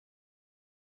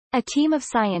A team of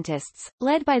scientists,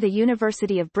 led by the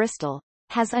University of Bristol,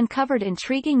 has uncovered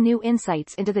intriguing new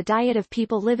insights into the diet of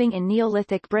people living in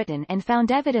Neolithic Britain and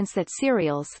found evidence that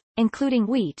cereals, including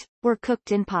wheat, were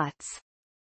cooked in pots.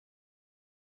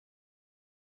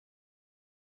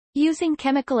 Using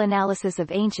chemical analysis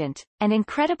of ancient, and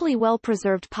incredibly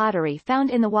well-preserved pottery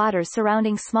found in the waters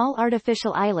surrounding small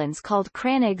artificial islands called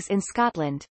crannogs in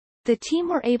Scotland, the team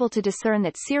were able to discern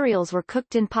that cereals were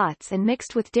cooked in pots and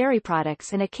mixed with dairy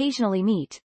products and occasionally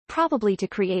meat, probably to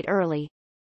create early.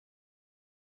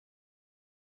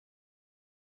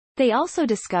 They also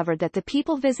discovered that the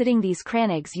people visiting these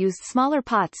crannogs used smaller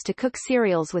pots to cook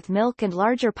cereals with milk and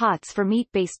larger pots for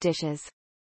meat-based dishes.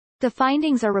 The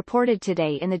findings are reported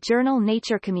today in the journal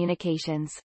Nature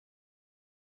Communications.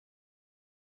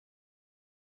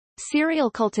 Cereal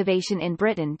cultivation in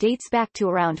Britain dates back to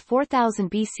around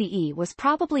 4000 BCE, was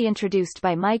probably introduced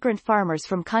by migrant farmers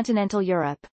from continental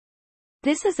Europe.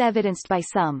 This is evidenced by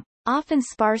some, often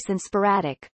sparse and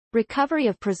sporadic, recovery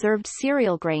of preserved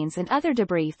cereal grains and other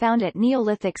debris found at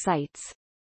Neolithic sites.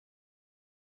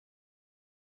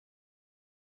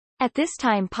 At this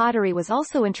time pottery was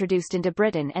also introduced into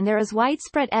Britain, and there is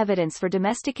widespread evidence for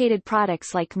domesticated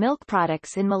products like milk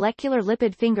products in molecular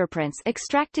lipid fingerprints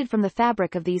extracted from the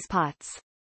fabric of these pots.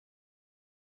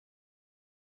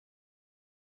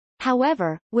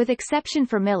 However, with exception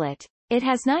for millet, it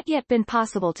has not yet been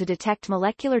possible to detect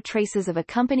molecular traces of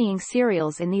accompanying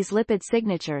cereals in these lipid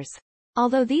signatures,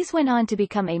 although these went on to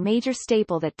become a major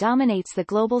staple that dominates the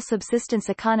global subsistence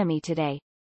economy today.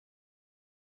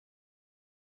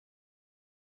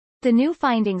 The new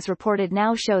findings reported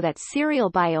now show that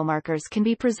cereal biomarkers can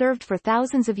be preserved for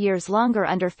thousands of years longer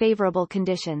under favorable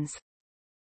conditions.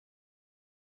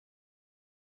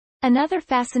 Another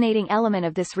fascinating element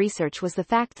of this research was the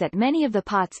fact that many of the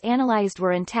pots analyzed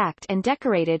were intact and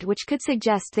decorated, which could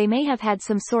suggest they may have had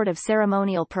some sort of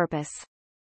ceremonial purpose.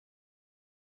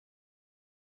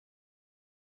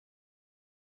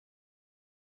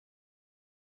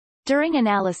 During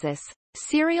analysis,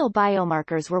 cereal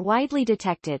biomarkers were widely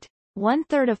detected,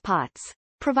 1/3 of pots,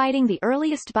 providing the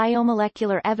earliest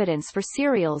biomolecular evidence for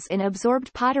cereals in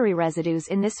absorbed pottery residues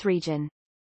in this region.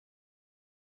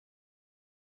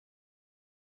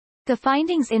 The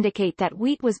findings indicate that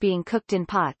wheat was being cooked in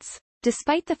pots,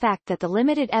 despite the fact that the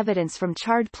limited evidence from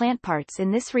charred plant parts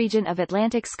in this region of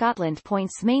Atlantic Scotland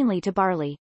points mainly to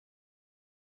barley.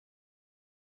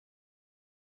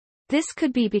 This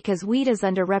could be because wheat is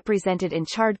underrepresented in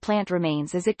charred plant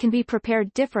remains, as it can be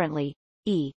prepared differently,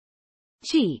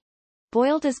 e.g.,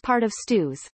 boiled as part of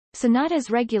stews, so not as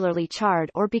regularly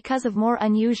charred, or because of more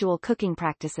unusual cooking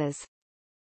practices.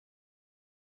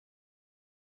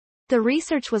 The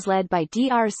research was led by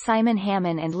Drs. Simon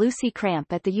Hammond and Lucy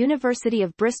Cramp at the University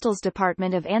of Bristol's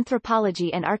Department of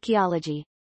Anthropology and Archaeology.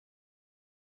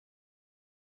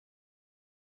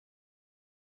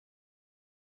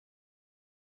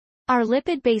 Our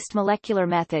lipid-based molecular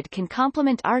method can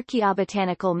complement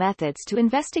archaeobotanical methods to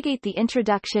investigate the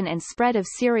introduction and spread of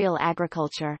cereal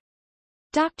agriculture.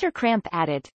 Dr. Cramp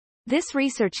added, "This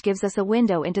research gives us a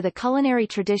window into the culinary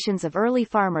traditions of early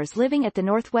farmers living at the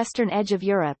northwestern edge of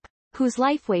Europe, whose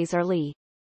lifeways are Lee.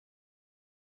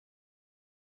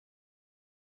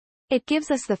 It gives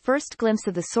us the first glimpse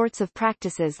of the sorts of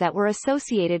practices that were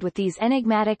associated with these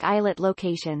enigmatic islet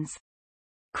locations."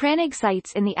 Crannog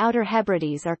sites in the Outer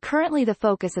Hebrides are currently the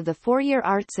focus of the four-year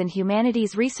Arts and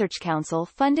Humanities Research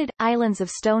Council-funded Islands of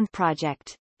Stone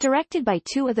project, directed by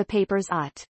two of the paper's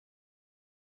authors.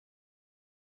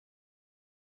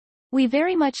 We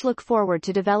very much look forward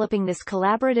to developing this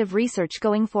collaborative research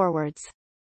going forwards.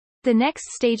 The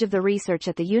next stage of the research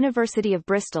at the University of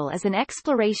Bristol is an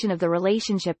exploration of the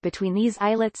relationship between these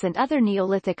islets and other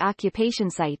Neolithic occupation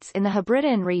sites in the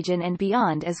Hebridean region and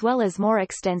beyond, as well as more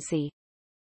extensive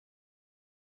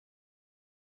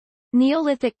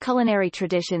Neolithic culinary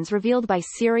traditions revealed by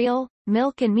cereal,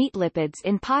 milk and meat lipids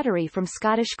in pottery from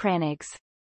Scottish crannogs.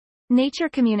 Nature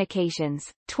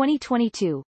Communications,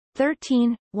 2022.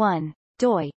 13, 1.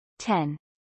 doi. 10.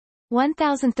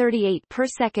 1038 per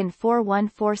second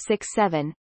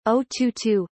 41467,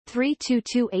 022,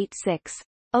 32286,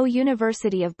 O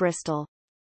University of Bristol.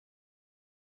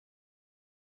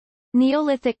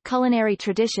 Neolithic culinary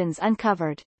traditions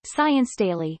uncovered. Science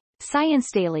Daily, 6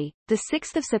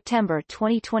 September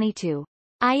 2022.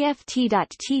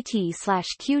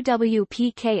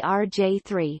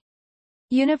 ift.tt/qwpkrj3.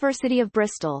 University of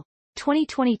Bristol.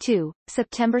 2022,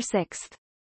 September 6.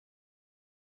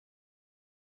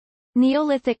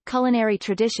 Neolithic culinary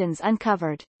traditions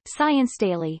uncovered. Science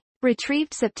Daily,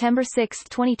 Retrieved September 6,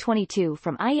 2022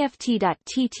 from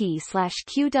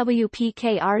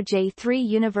ift.tt/qwpkrj3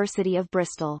 University of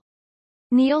Bristol.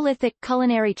 Neolithic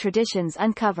Culinary Traditions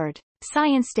Uncovered.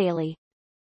 Science Daily.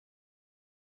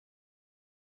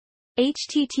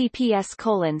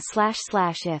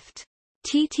 https://ift.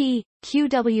 tt.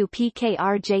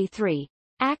 qwpkrj3.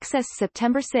 Access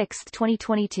September 6,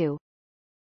 2022.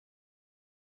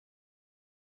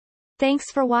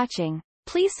 Thanks for watching.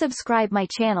 Please subscribe my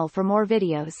channel for more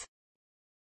videos.